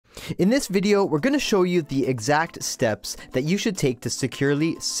In this video, we're going to show you the exact steps that you should take to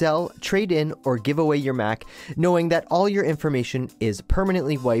securely sell, trade in, or give away your Mac, knowing that all your information is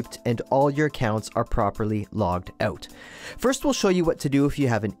permanently wiped and all your accounts are properly logged out. First, we'll show you what to do if you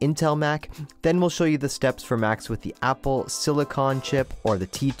have an Intel Mac, then we'll show you the steps for Macs with the Apple Silicon chip or the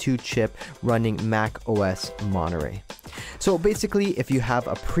T2 chip running macOS Monterey. So basically, if you have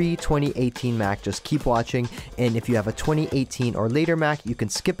a pre-2018 Mac, just keep watching, and if you have a 2018 or later Mac, you can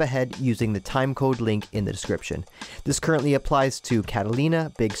skip ahead using the timecode link in the description. This currently applies to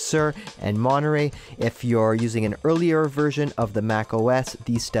Catalina, Big Sur, and Monterey. If you're using an earlier version of the Mac OS,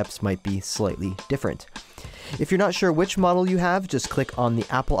 these steps might be slightly different. If you're not sure which model you have, just click on the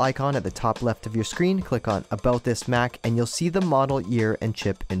Apple icon at the top left of your screen, click on About This Mac, and you'll see the model, year, and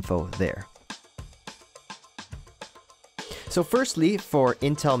chip info there. So firstly, for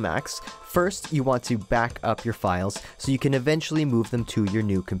Intel Macs, first you want to back up your files so you can eventually move them to your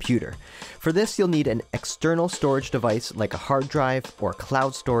new computer. For this, you'll need an external storage device like a hard drive or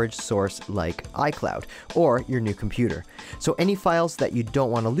cloud storage source like iCloud or your new computer. So any files that you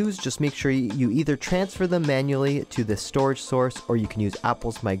don't want to lose, just make sure you either transfer them manually to this storage source, or you can use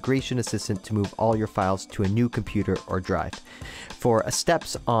Apple's Migration Assistant to move all your files to a new computer or drive. For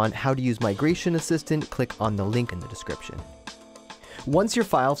steps on how to use Migration Assistant, click on the link in the description. Once your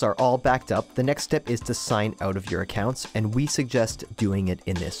files are all backed up, the next step is to sign out of your accounts, and we suggest doing it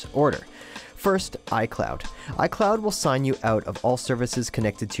in this order. First, iCloud. iCloud will sign you out of all services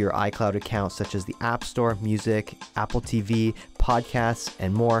connected to your iCloud account, such as the App Store, Music, Apple TV, podcasts,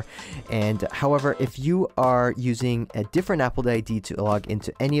 and more. And however, if you are using a different Apple ID to log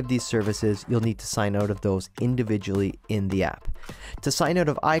into any of these services, you'll need to sign out of those individually in the app. To sign out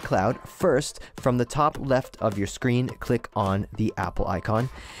of iCloud, first, from the top left of your screen, click on the Apple icon.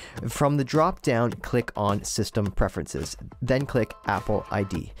 From the drop-down, click on System Preferences, then click Apple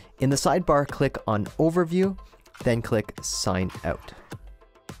ID. In the sidebar, click on Overview, then click Sign Out.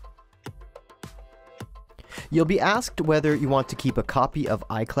 You'll be asked whether you want to keep a copy of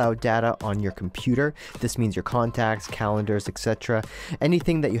iCloud data on your computer. This means your contacts, calendars, etc.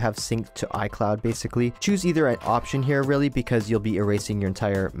 Anything that you have synced to iCloud, basically. Choose either an option here, really, because you'll be erasing your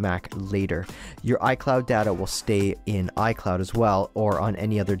entire Mac later. Your iCloud data will stay in iCloud as well, or on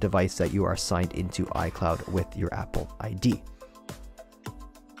any other device that you are signed into iCloud with your Apple ID.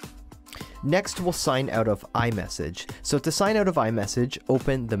 Next, we'll sign out of iMessage. So to sign out of iMessage,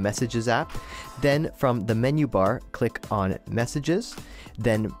 open the Messages app. Then from the menu bar, click on Messages,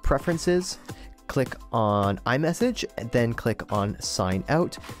 then Preferences, click on iMessage, then click on Sign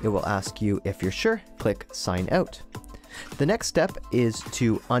Out. It will ask you if you're sure, click Sign Out. The next step is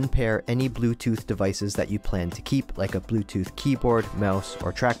to unpair any Bluetooth devices that you plan to keep, like a Bluetooth keyboard, mouse,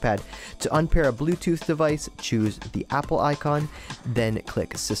 or trackpad. To unpair a Bluetooth device, choose the Apple icon, then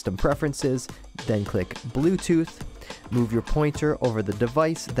click System Preferences, then click Bluetooth. Move your pointer over the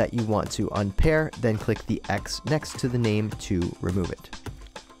device that you want to unpair, then click the X next to the name to remove it.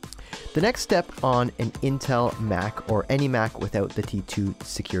 The next step on an Intel Mac or any Mac without the T2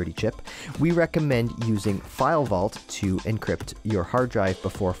 security chip, we recommend using File Vault to encrypt your hard drive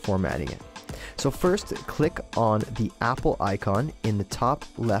before formatting it. So first, click on the Apple icon in the top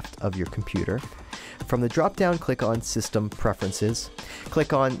left of your computer. From the drop-down, click on System Preferences.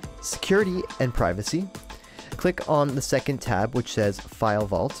 Click on Security and Privacy. Click on the second tab, which says File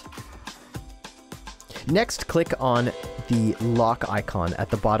Vault. Next, click on the lock icon at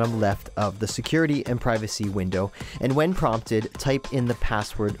the bottom left of the security and privacy window, and when prompted, type in the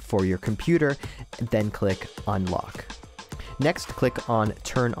password for your computer, then click unlock. Next, click on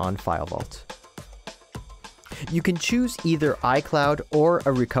Turn on File Vault. You can choose either iCloud or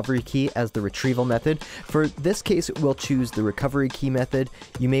a recovery key as the retrieval method. For this case, we'll choose the recovery key method.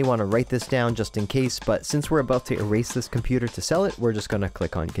 You may want to write this down just in case, but since we're about to erase this computer to sell it, we're just going to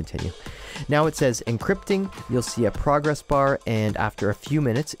click on Continue. Now it says Encrypting. You'll see a progress bar, and after a few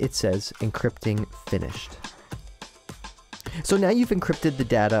minutes, it says Encrypting Finished. So now you've encrypted the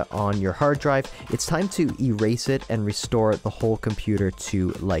data on your hard drive, it's time to erase it and restore the whole computer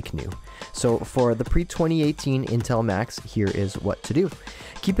to like new. So for the pre-2018 Intel Macs, here is what to do.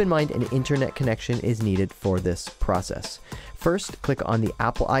 Keep in mind an internet connection is needed for this process. First, click on the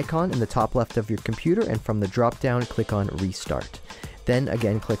Apple icon in the top left of your computer, and from the drop-down, click on Restart. Then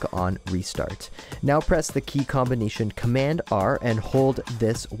again, click on Restart. Now press the key combination Command R and hold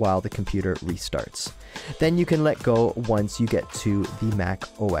this while the computer restarts. Then you can let go once you get to the Mac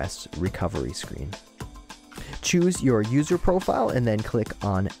OS recovery screen. Choose your user profile and then click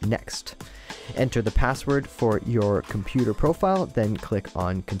on Next. Enter the password for your computer profile, then click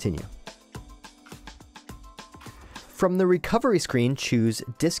on Continue. From the recovery screen, choose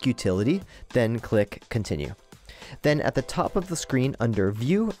Disk Utility, then click Continue. Then at the top of the screen under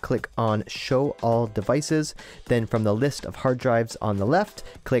View, click on Show All Devices. Then from the list of hard drives on the left,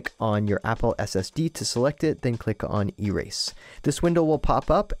 click on your Apple SSD to select it, then click on Erase. This window will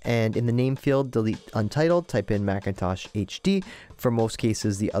pop up, and in the name field, delete Untitled, type in Macintosh HD. For most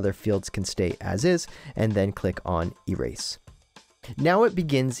cases, the other fields can stay as is, and then click on Erase. Now it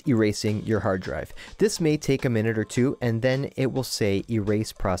begins erasing your hard drive. This may take a minute or two, and then it will say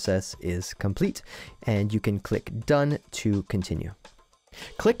erase process is complete, and you can click Done to continue.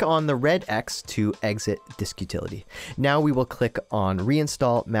 Click on the red X to exit Disk Utility. Now we will click on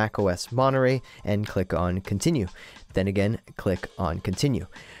Reinstall macOS Monterey and click on Continue. Then again, click on Continue.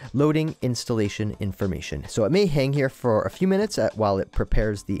 Loading installation information. So it may hang here for a few minutes while it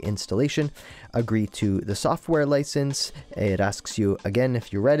prepares the installation. Agree to the software license. It asks you again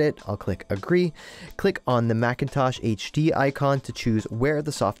if you read it. I'll click Agree. Click on the Macintosh HD icon to choose where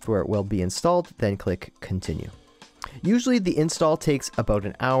the software will be installed, then click Continue. Usually the install takes about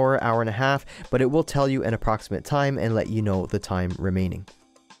an hour, hour and a half, but it will tell you an approximate time and let you know the time remaining.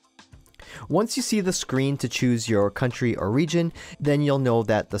 Once you see the screen to choose your country or region, then you'll know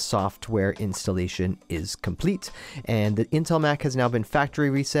that the software installation is complete, and the Intel Mac has now been factory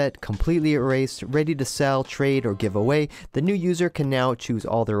reset, completely erased, ready to sell, trade, or give away. The new user can now choose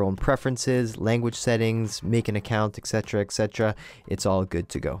all their own preferences, language settings, make an account, etc., etc. It's all good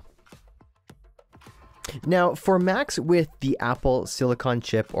to go. Now, for Macs with the Apple Silicon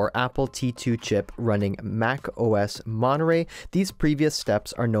chip or Apple T2 chip running macOS Monterey, these previous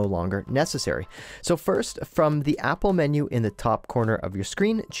steps are no longer necessary. So first, from the Apple menu in the top corner of your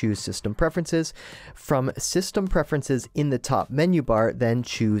screen, choose System Preferences. From System Preferences in the top menu bar, then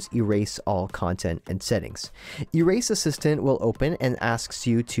choose Erase All Content and Settings. Erase Assistant will open and asks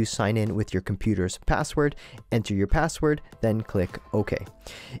you to sign in with your computer's password. Enter your password, then click OK.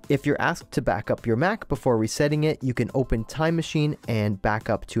 If you're asked to back up your Mac before resetting it, you can open Time Machine and back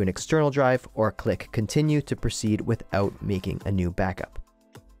up to an external drive, or click Continue to proceed without making a new backup.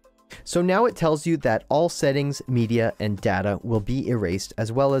 So now it tells you that all settings, media, and data will be erased,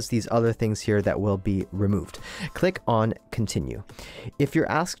 as well as these other things here that will be removed. Click on Continue. If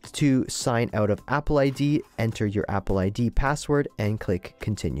you're asked to sign out of Apple ID, enter your Apple ID password and click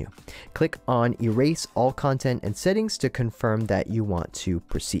Continue. Click on Erase All Content and Settings to confirm that you want to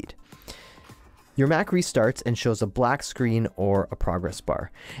proceed. Your Mac restarts and shows a black screen or a progress bar.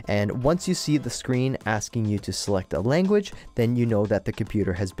 And once you see the screen asking you to select a language, then you know that the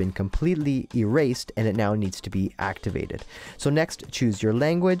computer has been completely erased and it now needs to be activated. So next, choose your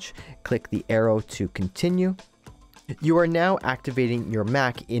language, click the arrow to continue. You are now activating your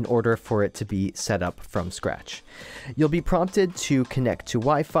Mac in order for it to be set up from scratch. You'll be prompted to connect to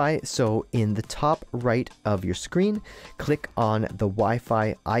Wi-Fi, so in the top right of your screen, click on the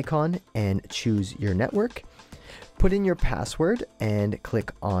Wi-Fi icon and choose your network. Put in your password and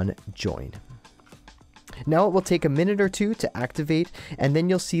click on Join. Now it will take a minute or two to activate, and then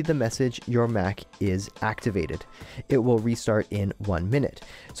you'll see the message your Mac is activated. It will restart in 1 minute.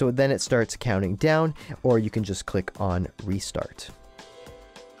 So then it starts counting down, or you can just click on Restart.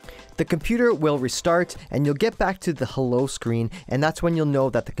 The computer will restart and you'll get back to the hello screen, and that's when you'll know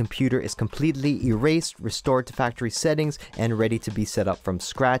that the computer is completely erased, restored to factory settings, and ready to be set up from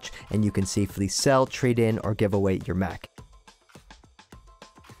scratch, and you can safely sell, trade in, or give away your Mac.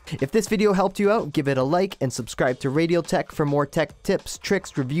 If this video helped you out, give it a like and subscribe to Radial Tech for more tech tips,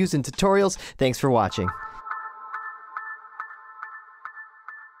 tricks, reviews, and tutorials. Thanks for watching.